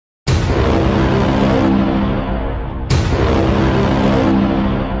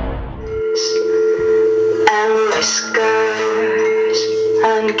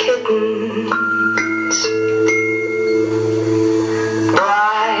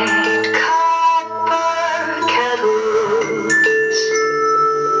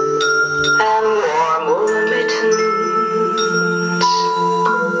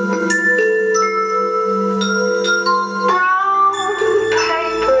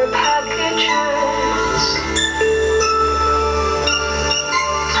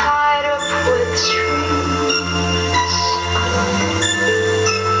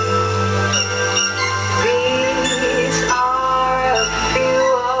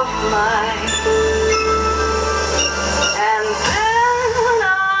mine. And then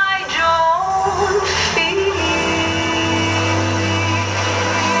I don't feel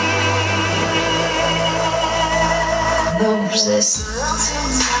This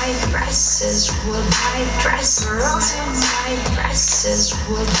my dresses would my dress my dresses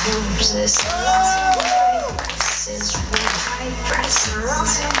would lose this my dresses would my dress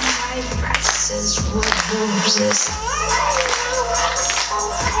my dresses would lose this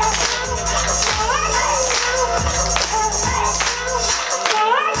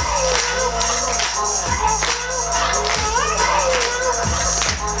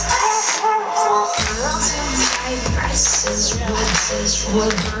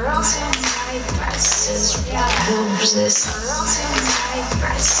would girls in my dresses lose this girls in my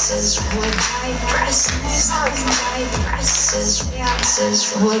dresses would my dresses my dresses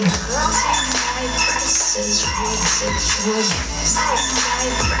would girls in my dresses would my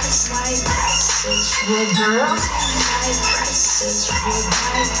dresses would girls in my dresses would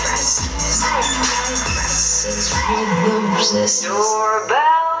my dresses would lose this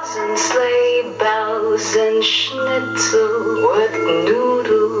doorbells and sleigh bells and schnitzel with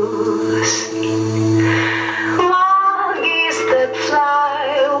noodles, wild geese that fly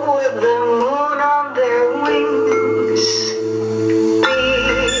with the moon on their wings.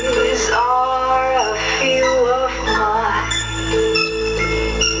 These are a few of my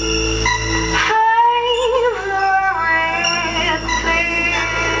favorite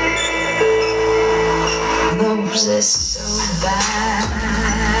things. Lose this so bad.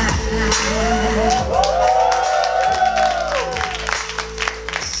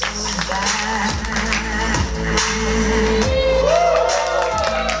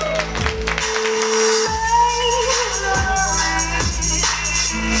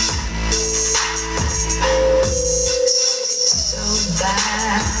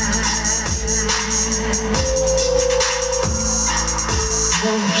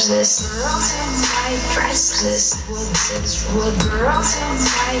 This girls in my dresses would girls in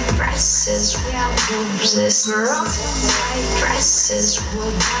my dresses lose this girls in my dresses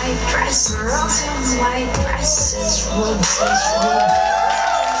would my dress girls in my dresses would girls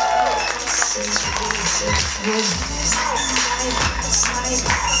in my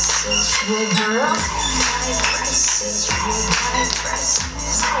dresses would my dresses would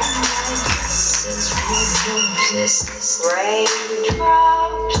this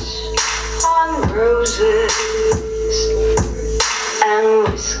raindrops on roses and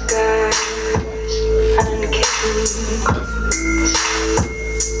whiskers and kittens,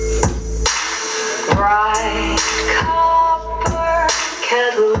 bright copper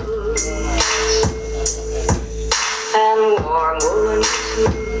kettles and warm woolen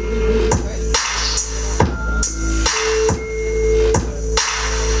suits,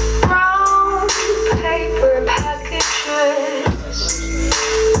 brown paper packages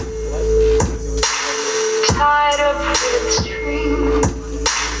tied up with strings.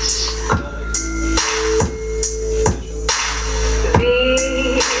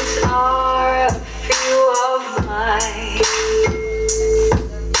 These are a few of mine,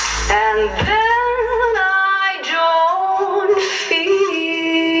 and then I don't feel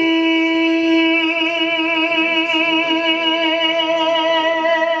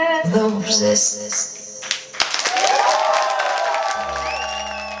lose this